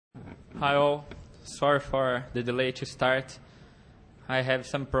Hi all, sorry for the delay to start. I have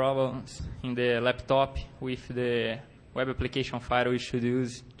some problems in the laptop with the web application file we should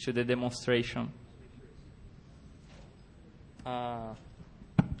use to the demonstration. Well,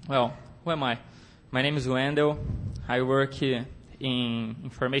 who am I? My name is Wendel. I work in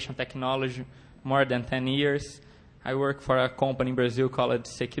information technology more than 10 years. I work for a company in Brazil called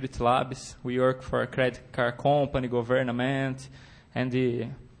Security Labs. We work for a credit card company, government, and the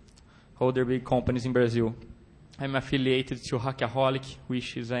other big companies in Brazil. I'm affiliated to Hakin9,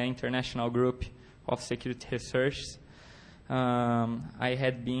 which is an international group of security research. I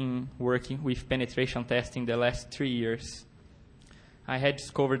had been working with penetration testing the last 3 years. I had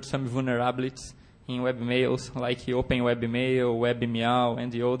discovered some vulnerabilities in webmails like Open Webmail, WebMeow,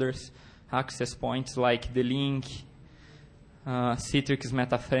 and the others, access points like the link, Citrix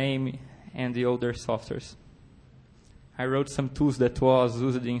Metaframe, and the other softwares. I wrote some tools that was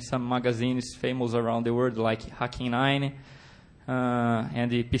used in some magazines famous around the world like Hakin9 and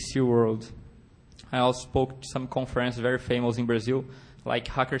the PCWorld. I also spoke to some conferences very famous in Brazil like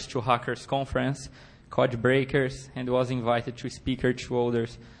Hackers to Hackers conference, Code Breakers, and was invited to speak to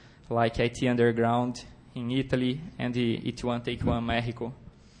others like IT Underground in Italy and the IT1 Take One Mexico.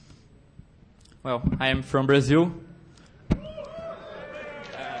 Well, I am from Brazil.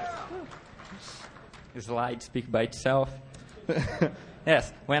 Slide speak by itself.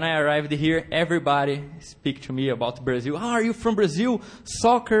 Yes, when I arrived here, everybody speak to me about Brazil. Oh, are you from Brazil?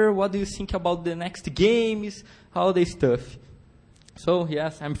 Soccer, what do you think about the next games? All this stuff. So,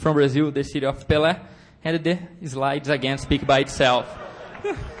 yes, I'm from Brazil, the city of Pelé, and the slides again speak by itself.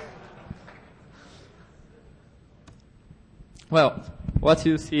 Well, what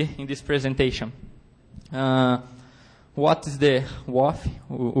you see in this presentation? What is the WAF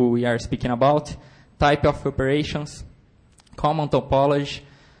we are speaking about? Type of operations, common topology,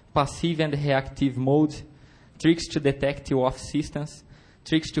 passive and reactive mode, tricks to detect WAF systems,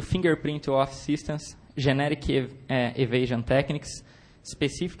 tricks to fingerprint WAF systems, generic evasion techniques,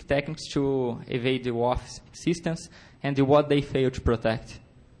 specific techniques to evade the WAF systems, and what they fail to protect.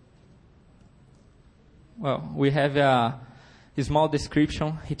 Well, we have a small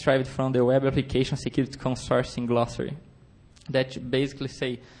description retrieved from the Web Application Security Consortium glossary that basically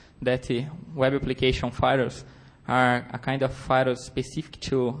say that web application firewalls are a kind of firewall specific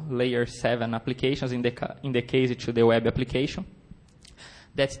to layer 7 applications, in the case to the web application,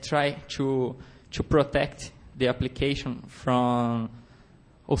 that try to protect the application from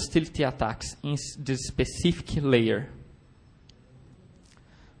hostility attacks in this specific layer.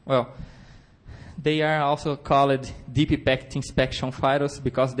 Well, they are also called deep packet inspection firewalls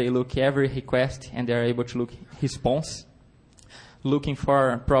because they look every request and they are able to look response, looking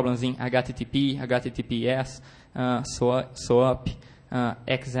for problems in HTTP, HTTPS, SOAP,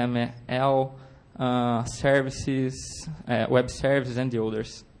 XML, services, web services, and the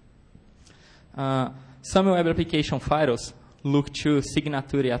others. Some web application firewalls look to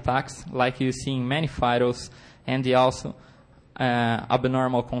signatory attacks, like you see in many firewalls, and they also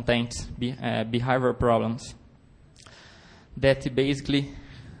abnormal contents, behavior problems, that basically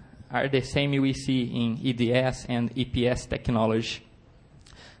are the same we see in EDS and EPS technology.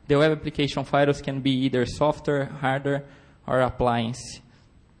 The web application firewalls can be either software, hardware, or appliance.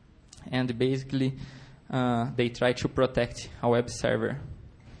 And basically, they try to protect a web server.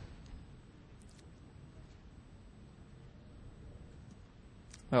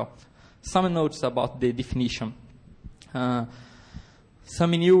 Well, some notes about the definition.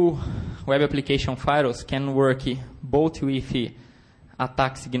 Some new web application firewalls can work both with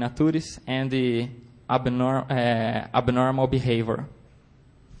attack signatories and the abnormal behavior.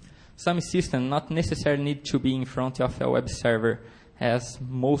 Some systems not necessarily need to be in front of a web server, as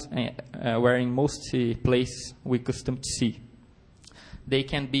where in most places we custom to see. They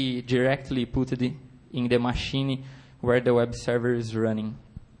can be directly put in the machine where the web server is running.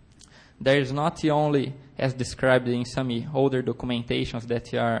 There is not only, as described in some older documentations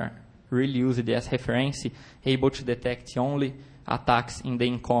that are really used as reference, able to detect only attacks in the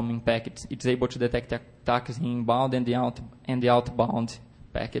incoming packets. It's able to detect attacks in inbound and the outbound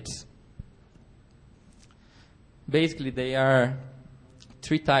packets. Basically, there are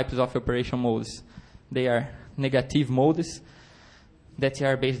 3 types of operation modes. They are negative modes that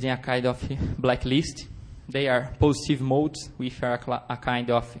are based in a kind of blacklist. They are positive modes, which are a kind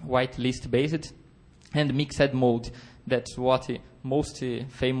of whitelist based, and mixed mode. That's what most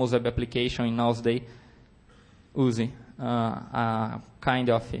famous web application in nowadays using. A kind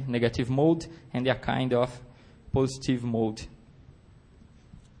of negative mode and a kind of positive mode.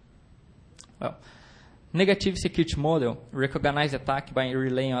 Well, Negative security model recognizes attack by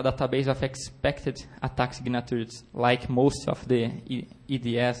relaying a database of expected attack signatures, like most of the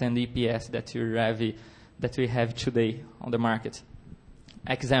EDS and EPS that we have today on the market.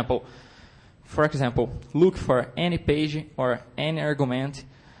 For example, look for any page or any argument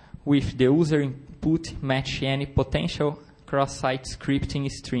with the user input match any potential cross-site scripting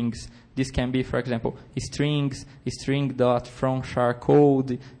strings. This can be, for example, strings, string.from char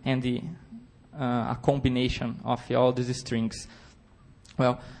code, and a combination of all these strings.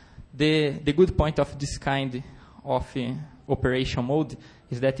 Well, the good point of this kind of operation mode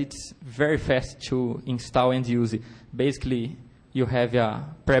is that it's very fast to install and use. Basically, you have a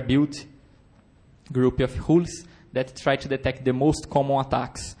pre-built group of rules that try to detect the most common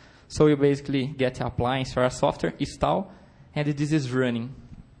attacks. So you basically get an appliance or a software, install, and this is running.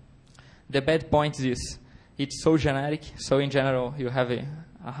 The bad point is it's so generic, so in general you have a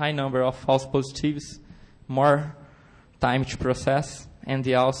high number of false positives, more time to process, and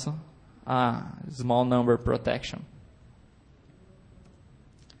also a small number protection.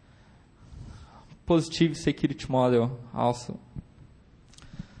 Positive security model also.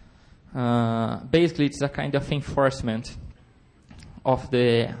 Basically, it's a kind of enforcement of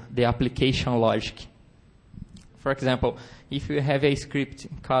the application logic. For example, if you have a script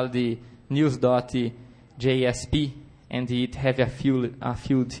called the news.jsp and it have a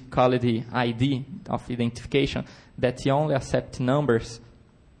field called the ID of identification that only accept numbers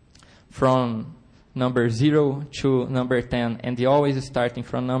from number 0 to number 10 and always starting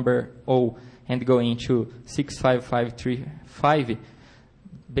from number 0 and going to 65535,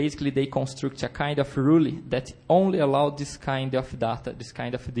 basically they construct a kind of rule that only allow this kind of data, this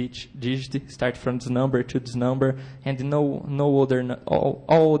kind of digit, start from this number to this number, and all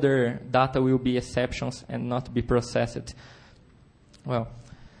other data will be exceptions and not be processed. Well,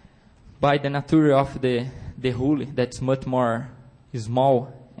 by the nature of the rule that's much more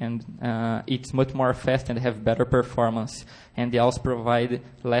small and it's much more fast and have better performance, and they also provide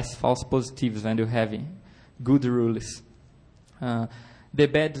less false positives when you have good rules. The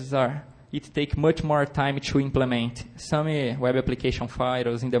bads are, it takes much more time to implement. Some web application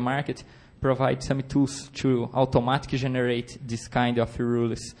firewalls in the market provide some tools to automatically generate this kind of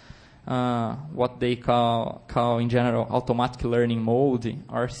rules, what they call in general automatic learning mode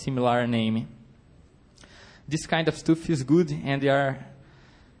or similar name. This kind of stuff is good and they are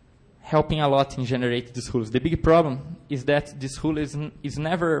helping a lot in generate these rules. The big problem is that this rule is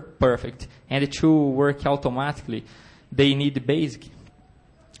never perfect, and to work automatically, they need basic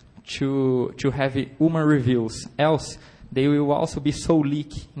to have human reviews. Else, they will also be so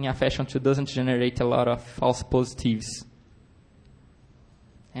leaky in a fashion that doesn't generate a lot of false positives.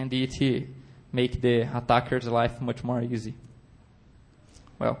 And it make the attacker's life much more easy.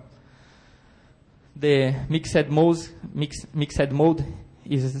 Well, the mixed mode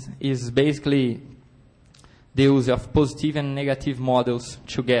is basically the use of positive and negative models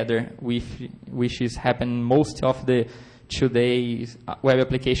together, which is happening most of the today's web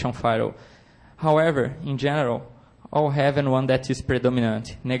application firewall. However, in general, all have one that is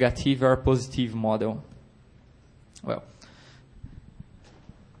predominant, negative or positive model. Well,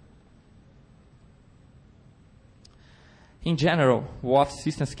 in general, WAF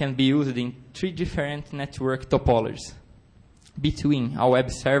systems can be used in 3 different network topologies between a web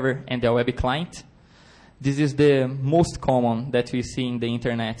server and a web client. This is the most common that we see in the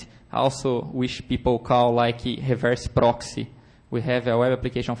internet, also which people call like reverse proxy. We have a web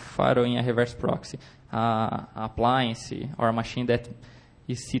application firewall in a reverse proxy, appliance or a machine that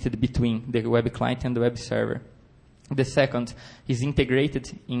is seated between the web client and the web server. The second is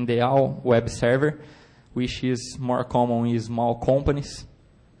integrated in the all web server, which is more common in small companies.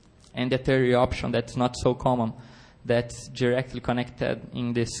 And the third option that's not so common, that's directly connected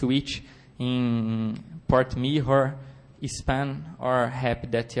in the switch in port mirror, span, or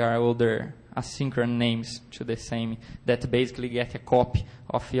HAP that are other asynchronous names to the same, that basically get a copy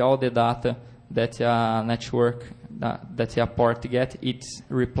of all the data that a network, that a port get, it's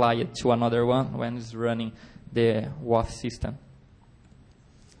replied to another one when it's running the WAF system.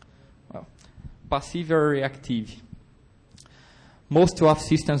 Well, passive or reactive. Most WAF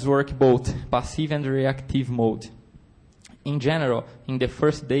systems work both passive and reactive mode. In general, in the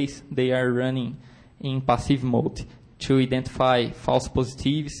first days, they are running in passive mode to identify false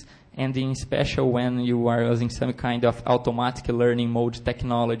positives, and in special when you are using some kind of automatic learning mode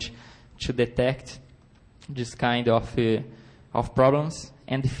technology to detect this kind of problems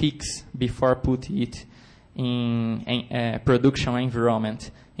and fix before put it in a production environment.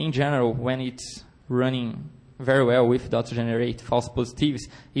 In general, when it's running very well without generate false positives,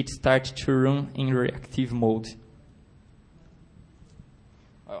 it starts to run in reactive mode.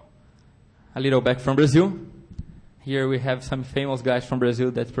 Well, a little back from Brazil. Here we have some famous guys from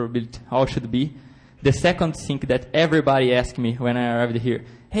Brazil that probably all should be. The second thing that everybody asked me when I arrived here,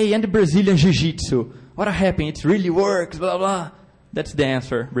 hey, and the Brazilian Jiu-Jitsu, what happened? It really works, blah, blah. That's the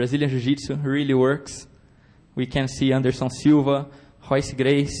answer. Brazilian Jiu-Jitsu really works. We can see Anderson Silva, Royce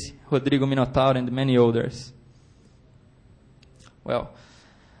Grace, Rodrigo Minotauro, and many others. Well,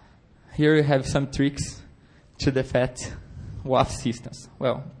 here we have some tricks to defeat WAF systems.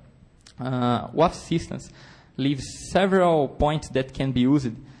 Well, WAF systems leave several points that can be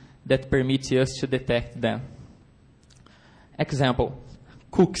used that permit us to detect them. Example,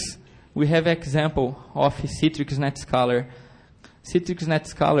 cookies. We have example of Citrix NetScaler. Citrix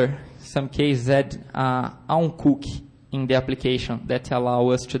NetScaler, in some cases, add on cookie in the application that allow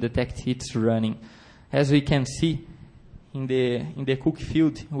us to detect it's running. As we can see, in the cookie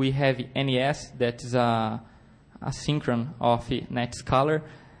field, we have NES, that is a synchron of NetScaler,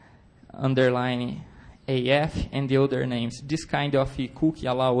 underline AF, and the other names. This kind of cookie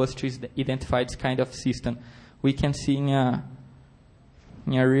allow us to identify this kind of system. We can see in a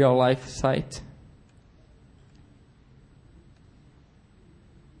real-life site.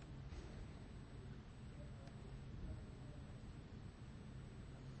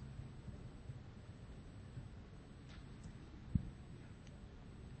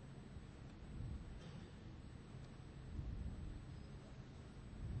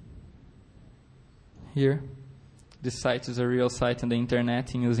 Here, this site is a real site on the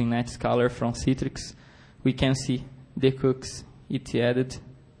internet using NetScaler from Citrix. We can see the cookies it added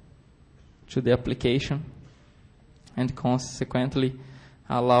to the application, and consequently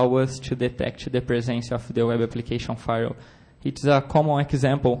allow us to detect the presence of the web application firewall. It's a common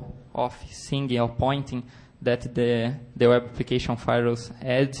example of seeing or pointing that the web application firewalls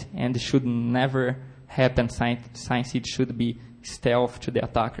add and should never happen, since it should be stealth to the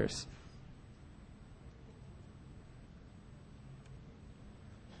attackers.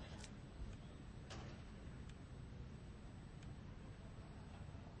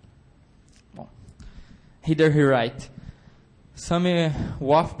 Header rewrite. Some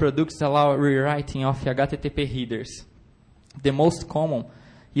WAF products allow rewriting of HTTP headers. The most common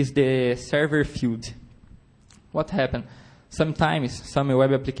is the server field. What happened? Sometimes some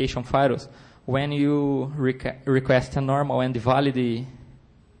web application files, when you request a normal and valid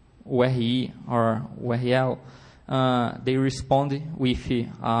URI or URL, they respond with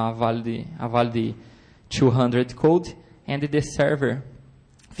a valid 200 code, and the server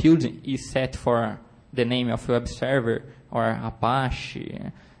field is set for the name of web server or Apache,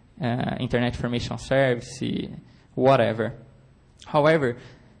 Internet Information Service, whatever. However,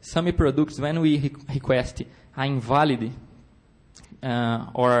 some products, when we request an invalid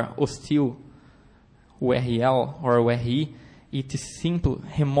or hostile URL or URI, it simply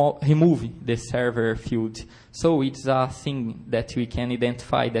remove the server field. So it's a thing that we can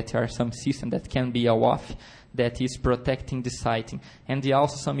identify that there are some systems that can be a WAF that is protecting the site. And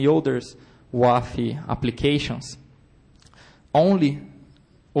also some others WAF applications only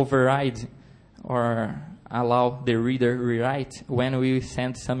override or allow the reader rewrite when we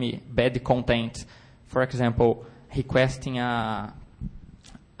send some bad content. For example, requesting a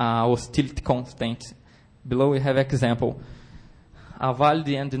hostility content. Below we have example. A valid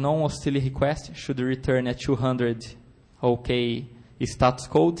and non-hostility request should return a 200 OK status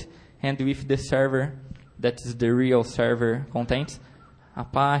code, and with the server, that is the real server content,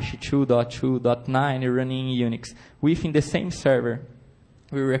 Apache 2.2.9 running in Unix. Within the same server,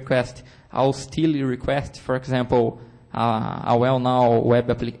 we request a hostility request, for example, a well-known web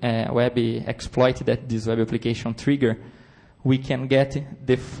exploit that this web application trigger. We can get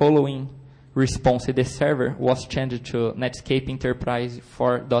the following response. The server was changed to Netscape Enterprise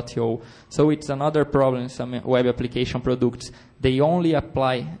 4.0. So it's another problem in some web application products. They only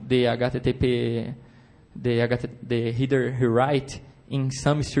apply the HTTP, the header rewrite in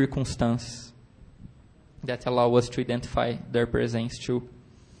some circumstances that allow us to identify their presence too.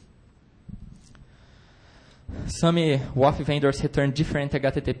 Some WAF vendors return different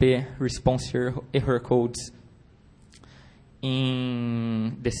HTTP response error codes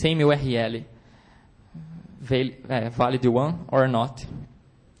in the same URL, valid one or not.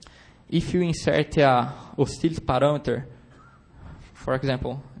 If you insert a hostility parameter, for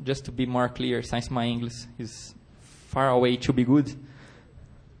example, just to be more clear, since my English is far away to be good,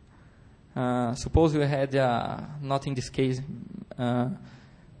 suppose we had, not in this case,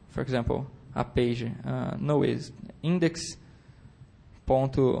 for example, a page, no is index.php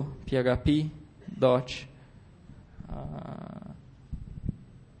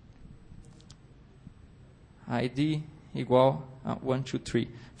ID equal 1, 2, 3.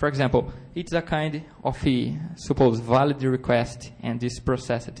 For example, it's a kind of a, suppose, valid request and is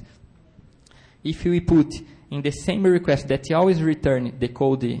processed. If we put in the same request that you always return the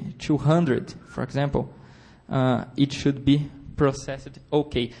code 200, for example, it should be processed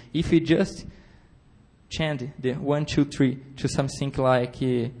okay. If we just change the 1, 2, 3 to something like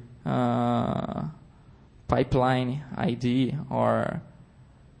pipeline ID or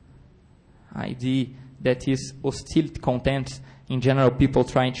ID that is hostility content, in general, people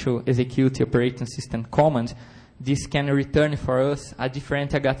trying to execute the operating system command, this can return for us a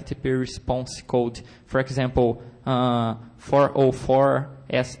different HTTP response code. For example, 404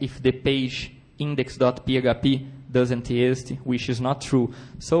 as if the page index.php doesn't exist, which is not true.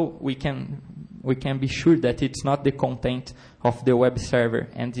 So we can be sure that it's not the content of the web server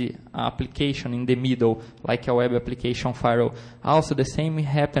and the application in the middle, like a web application firewall. Also, the same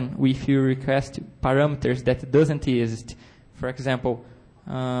happen if you request parameters that doesn't exist. For example,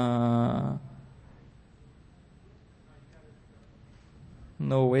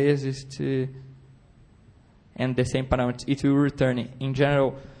 no exist, and the same parameters, it will return in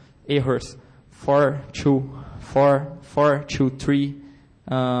general errors 424, 423,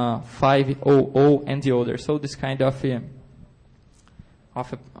 500, and the other. So this kind of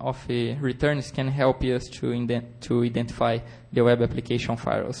returns can help us to identify the web application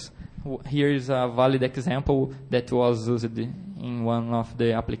firewalls. Here is a valid example that was used in one of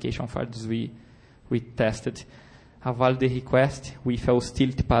the application files we tested. A valid request with a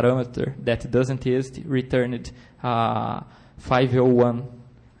hostility parameter that doesn't exist returned 501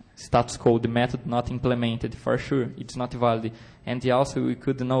 status code method not implemented. For sure, it's not valid. And also we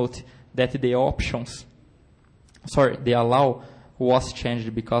could note that the allow was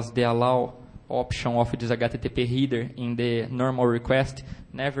changed because the allow option of this HTTP header in the normal request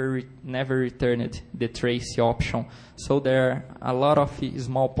never returned the trace option. So there are a lot of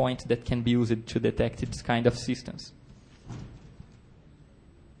small points that can be used to detect this kind of systems.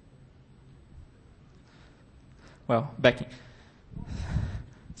 Well, backing.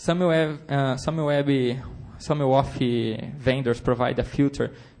 Some vendors provide a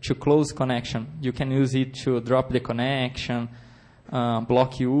filter to close connection. You can use it to drop the connection,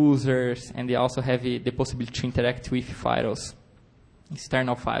 block users, and they also have the possibility to interact with firewalls,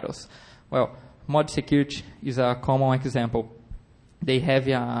 external firewalls. Well, mod security is a common example. They have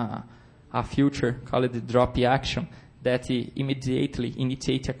a feature called the drop action that immediately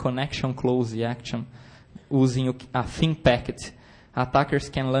initiates a connection close action using a thin packet. Attackers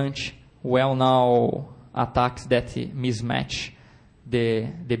can launch well-known attacks that mismatch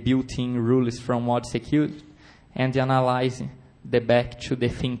the built-in rules from mod security and analyze the back to the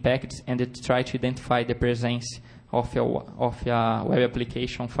thin packets and try to identify the presence of a web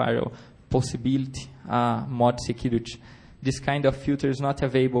application firewall possibility mod security. This kind of filter is not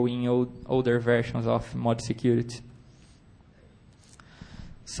available in older versions of mod security.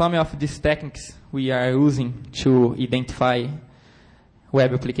 Some of these techniques we are using to identify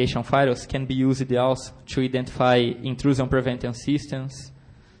web application firewalls can be used also to identify intrusion prevention systems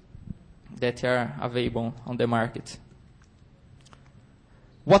that are available on the market.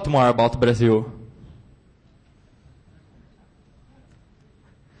 What more about Brazil?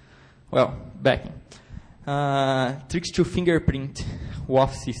 Well, backing. Tricks to fingerprint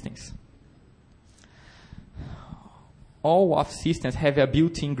WAF systems. All WAF systems have a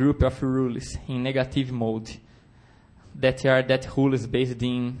built-in group of rules in negative mode that rules based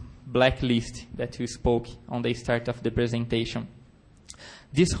in blacklist that you spoke on the start of the presentation.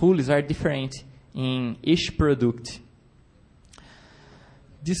 These rules are different in each product.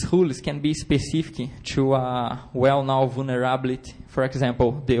 These rules can be specific to a well-known vulnerability. For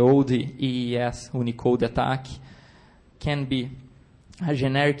example, the old EES Unicode attack can be a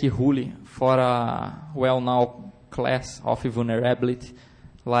generic rule for a well-known class of vulnerability,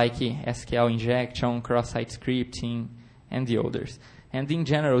 like SQL injection, cross-site scripting, and the others. And in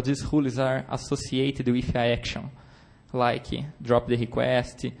general, these rules are associated with an action, like drop the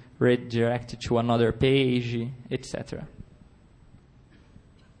request, redirect to another page, etc.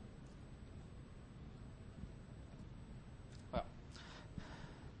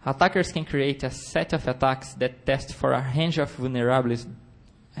 Attackers can create a set of attacks that test for a range of vulnerabilities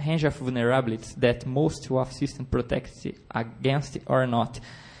that most WAF systems protect against or not.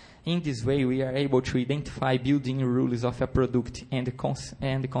 In this way, we are able to identify building rules of a product and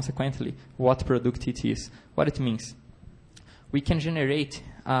consequently what product it is. What it means. We can generate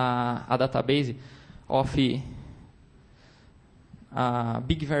a database of a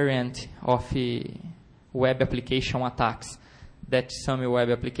big variant of web application attacks that some web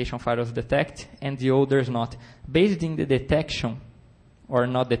application firewalls detect and the others not. Based in the detection or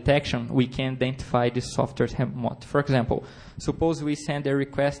not detection, we can identify the software remote. For example, suppose we send a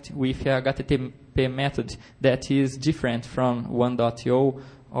request with a HTTP method that is different from 1.0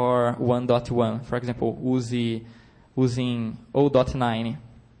 or 1.1, for example, using 0.9.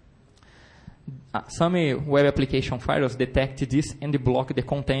 Some web application firewalls detect this and block the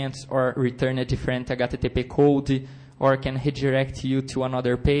contents or return a different HTTP code or can redirect you to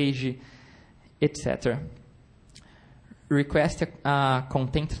another page, etc. Request a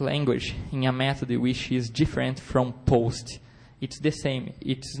content language in a method which is different from post. It's the same.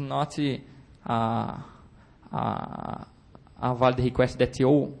 It's not a valid request that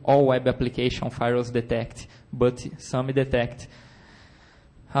all web application firewalls detect, but some detect.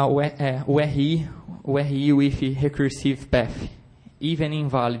 URI with recursive path, even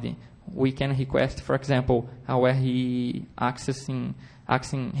invalid. We can request, for example, a URI accessing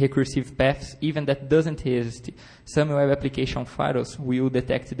recursive paths, even that doesn't exist. Some web application firewalls will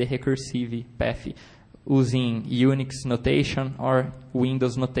detect the recursive path using Unix notation or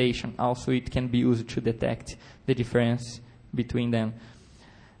Windows notation. Also, it can be used to detect the difference between them.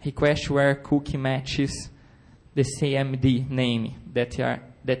 Request where cookie matches the CMD name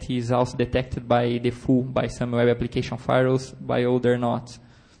that is also detected by default by some web application firewalls, by other not.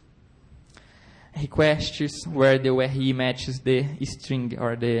 Requests where the URI matches the string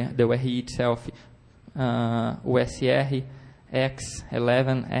or the URI itself, USR,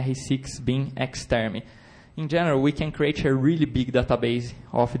 X11, R6, bin, Xterm. In general, we can create a really big database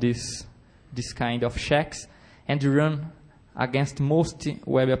of this kind of checks and run against most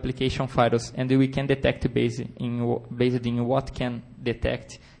web application firewalls, and we can detect based in what can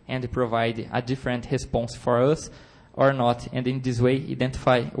detect and provide a different response for us or not, and in this way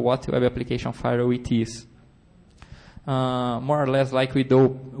identify what web application firewall it is. More or less like we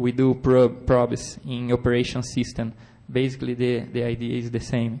do probes in operation system. Basically, the idea is the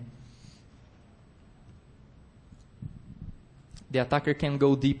same. The attacker can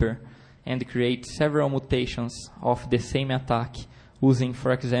go deeper and create several mutations of the same attack using,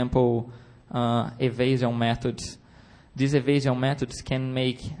 for example, evasion methods. These evasion methods can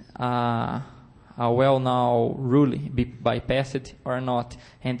make a well-known rule be bypassed or not,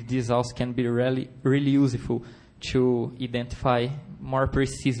 and this also can be really useful to identify more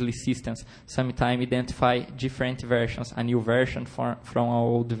precisely systems. Sometimes identify different versions, a new version from an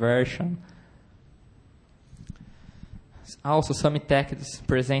old version. Also, some techniques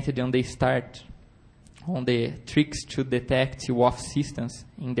presented on the start, on the tricks to detect WAF systems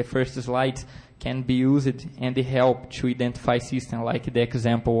in the first slides can be used and help to identify systems, like the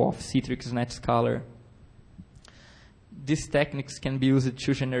example of Citrix NetScaler. These techniques can be used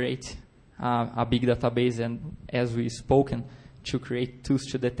to generate a big database and, as we spoken, to create tools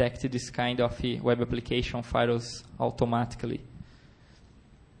to detect this kind of web application firewalls automatically.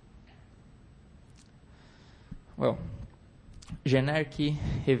 Well, generic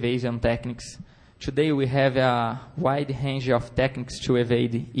evasion techniques. Today we have a wide range of techniques to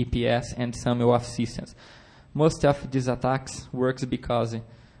evade EPS and some WAF systems. Most of these attacks works because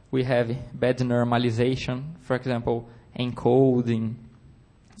we have bad normalization, for example, encoding,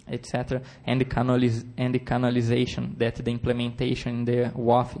 etc., and the canalization, that the implementation in the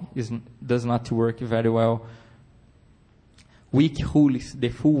WAF does not work very well. Weak rules, the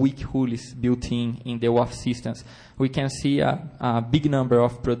full weak rules built in the WAF systems. We can see a big number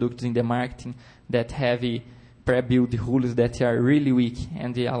of products in the marketing that have pre-built rules that are really weak,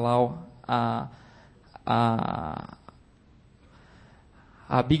 and they allow a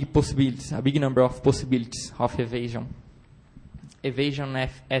big number of possibilities of evasion. Evasion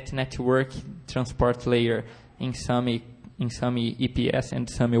at network transport layer in some EPS and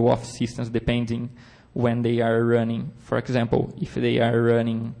some WAF systems, depending when they are running. For example, if they are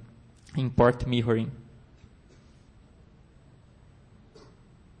running in port mirroring.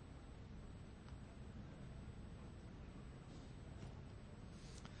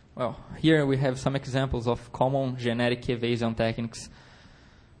 Well, here we have some examples of common generic evasion techniques.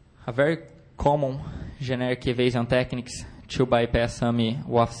 A very common generic evasion techniques to bypass some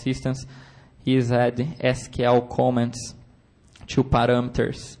WAF systems is add SQL comments to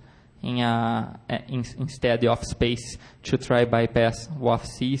parameters instead of space to try bypass WAF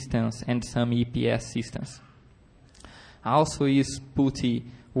systems and some EPS systems. Also is put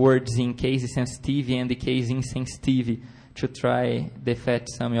words in case sensitive and case insensitive to try defect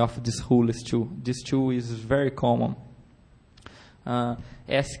some of these rules too. This too is very common.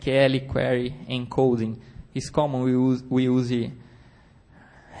 SQL query encoding is common. We use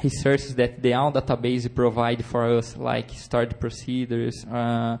resources that the OWL database provide for us, like stored procedures,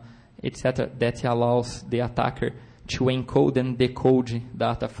 etc., that allows the attacker to encode and decode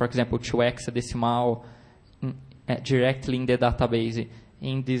data, for example, to hexadecimal directly in the database.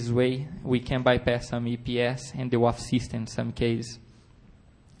 In this way, we can bypass some EPS and the WAF system in some cases.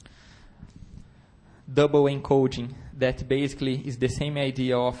 Double encoding, that basically is the same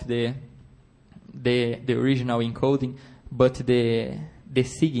idea of the original encoding, but the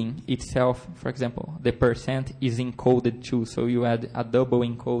SIGINT itself, for example, the % is encoded too, so you add a double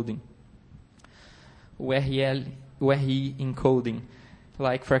encoding. URI encoding,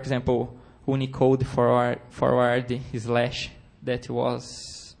 like for example, Unicode forward slash that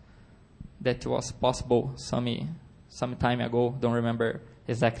was possible some time ago. Don't remember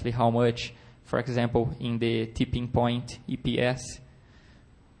exactly how much. For example, in the tipping point EPS,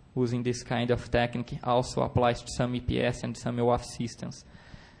 using this kind of technique also applies to some EPS and some WAF systems.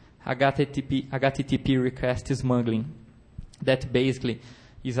 HTTP request smuggling, that basically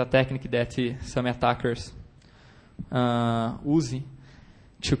is a technique that some attackers use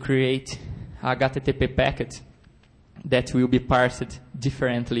to create a HTTP packet that will be parsed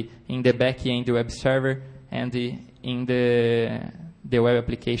differently in the backend web server and in the web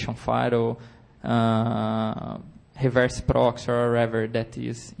application file, reverse proxy or whatever that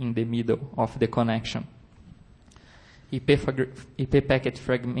is in the middle of the connection. IP packet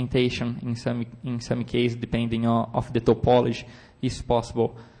fragmentation in some cases, depending on the topology, is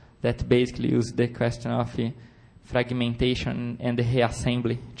possible. That basically use the question of fragmentation and the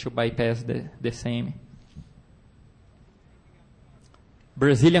reassembly to bypass the same.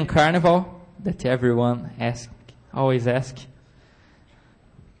 Brazilian Carnival, that everyone always asks.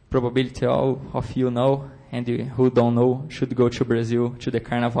 Probability all of you know, and who don't know should go to Brazil, to the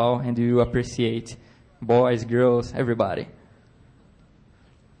Carnival, and you will appreciate. Boys, girls, everybody.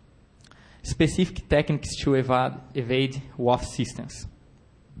 Specific techniques to evade WAF systems.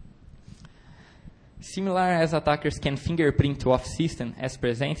 Similar as attackers can fingerprint WAF system as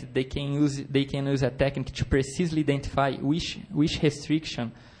presented, they can use a technique to precisely identify which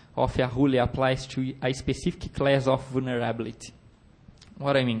restriction of a rule applies to a specific class of vulnerability.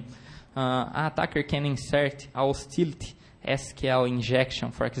 What I mean? An attacker can insert a hostility SQL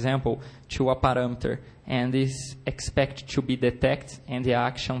injection, for example, to a parameter, and is expected to be detected and the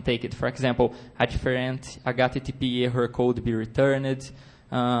action taken. For example, a different HTTP error code be returned,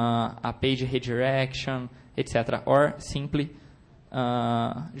 a page redirection, etc. Or simply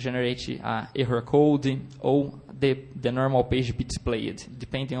generate an error code or the normal page be displayed,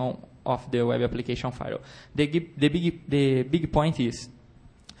 depending on the web application file. The big point is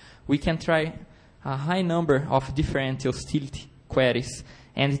we can try a high number of different hostility queries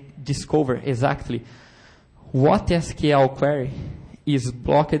and discover exactly what SQL query is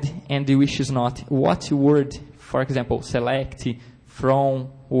blocked and which is not. What word, for example, select, from,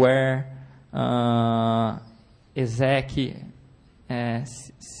 where, exec,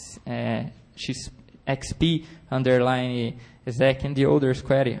 xp, underline, exec, and the others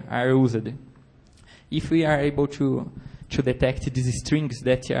query are used. If we are able to detect these strings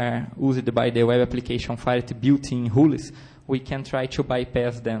that are used by the web application file built-in rules, we can try to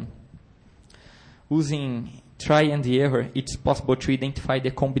bypass them. Using try and error, it's possible to identify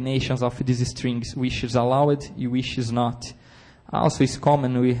the combinations of these strings, which is allowed and which is not. Also, it's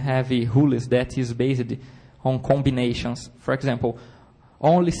common we have rules that is based on combinations. For example,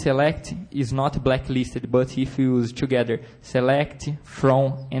 only select is not blacklisted, but if you use together select,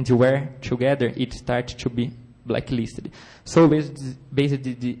 from, and where together, it starts to be blacklisted. So based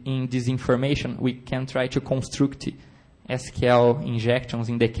in this information, we can try to construct SQL injections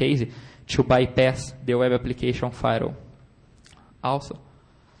in the case to bypass the web application file. Also,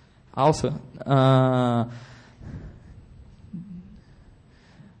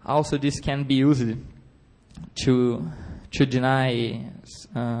 this can be used to deny.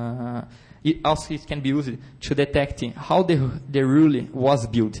 It can be used to detect how the rule was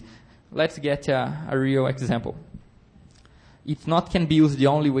built. Let's get a real example. It can be used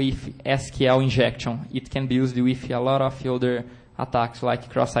only with SQL injection. It can be used with a lot of other attacks like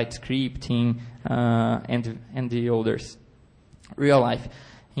cross-site scripting and the others. Real life.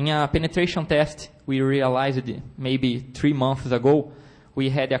 In a penetration test, we realized maybe 3 months ago, we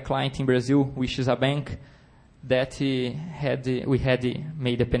had a client in Brazil, which is a bank, that we had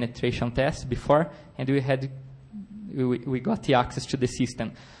made a penetration test before, and we got the access to the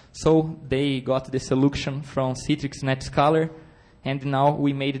system. So they got the solution from Citrix Netscaler, and now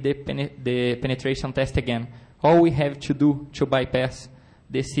we made the penetration test again. All we have to do to bypass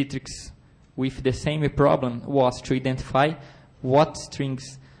the Citrix with the same problem was to identify what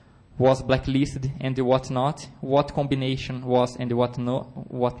strings was blacklisted and what not, what combination was and what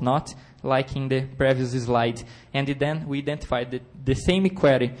not, like in the previous slide. And then we identified that the same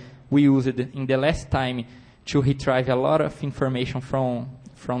query we used in the last time to retrieve a lot of information from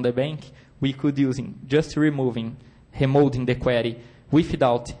the bank, we could using just removing the query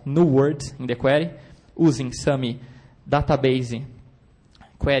without new words in the query, using some database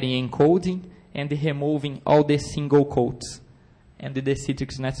query encoding, and removing all the single quotes. And the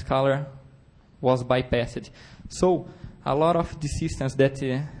Citrix NetScaler was bypassed. So a lot of the systems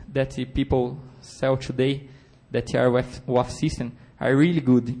that people sell today that are WAF system are really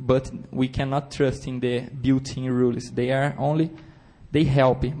good, but we cannot trust in the built-in rules. They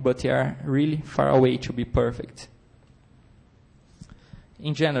help, but they are really far away to be perfect.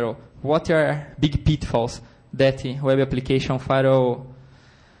 In general, what are big pitfalls that web application firewall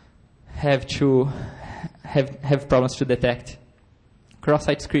have problems to detect?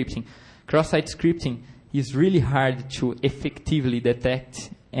 Cross-site scripting. Cross-site scripting is really hard to effectively detect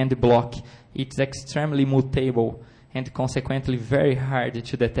and block. It's extremely mutable and consequently very hard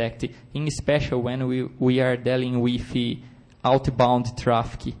to detect, in special when we are dealing with outbound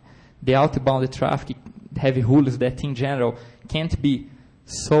traffic. The outbound traffic have rules that in general can't be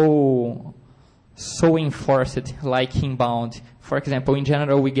so enforced like inbound. For example, in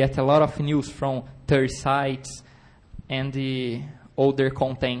general, we get a lot of news from third sites and the older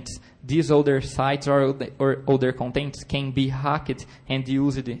contents. These older sites or older contents can be hacked and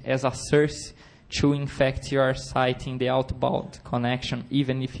used as a source to infect your site in the outbound connection,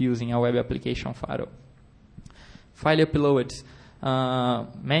 even if using a web application firewall. File uploads.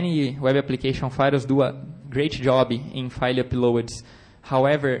 Many web application firewalls do a great job in file uploads.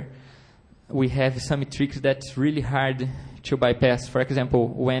 However, we have some tricks that's really hard to bypass. For example,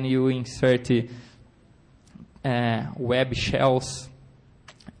 when you insert web shells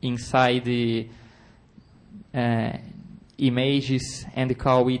inside the images and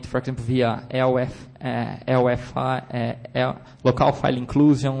call it, for example, via local file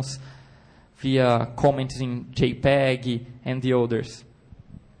inclusions, via comments in JPEG, and the others.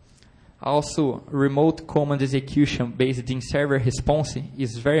 Also, remote command execution based in server response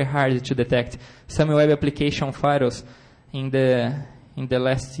is very hard to detect. Some web application firewalls in the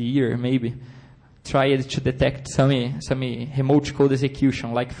last year, maybe, tried to detect some remote code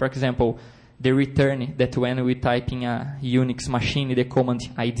execution, like, for example, the return that when we type in a Unix machine, the command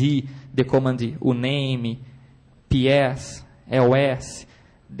ID, the command uname, ps, ls,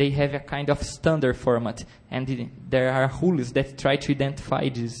 they have a kind of standard format, and there are rules that try to identify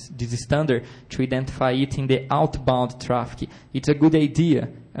this standard, to identify it in the outbound traffic. It's a good idea,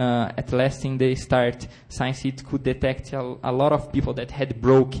 at least in the start, since it could detect a lot of people that had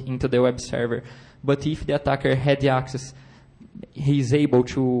broke into the web server. But if the attacker had the access, he is able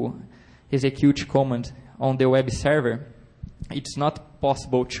to execute command on the web server, it's not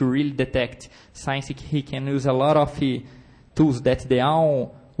possible to really detect, since he can use a lot of tools that the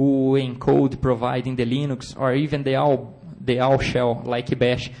OWL encode providing the Linux, or even the OWL shell like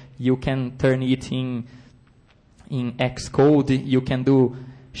Bash. You can turn it in Xcode. You can do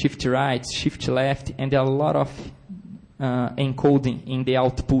shift right, shift left, and a lot of encoding in the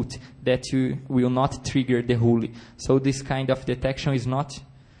output that you will not trigger the rule. So this kind of detection is not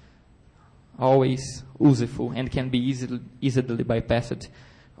always useful and can be easily bypassed.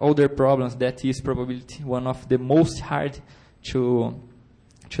 Other problems that is probably one of the most hard to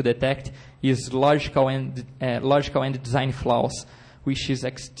detect is logical and design flaws, which is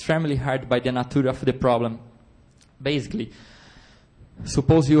extremely hard by the nature of the problem. Basically,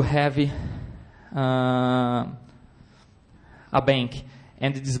 suppose you have a bank,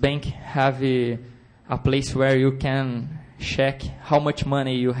 and this bank have a place where you can check how much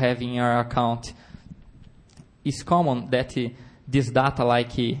money you have in your account. It's common that this data,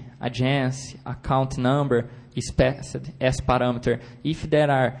 like agency, account number, is passed as parameter. If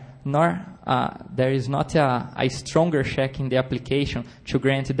there is not a stronger check in the application to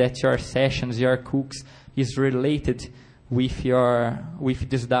grant that your sessions, your cookies, is related with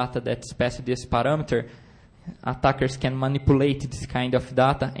this data that's passed this parameter, attackers can manipulate this kind of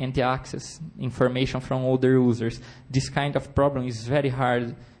data and access information from other users. This kind of problem is very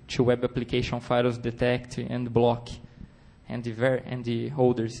hard to web application firewalls detect and block, and the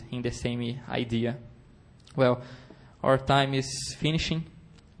holders in the same idea. Well, our time is finishing.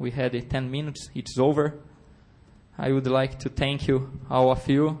 We had 10 minutes. It's over. I would like to thank you, all of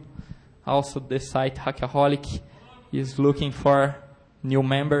you. Also, the site Hackaholic is looking for new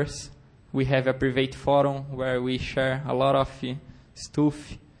members. We have a private forum where we share a lot of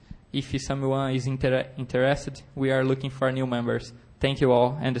stuff. If someone is interested, we are looking for new members. Thank you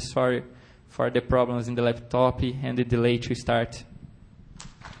all, and sorry for the problems in the laptop and the delay to start.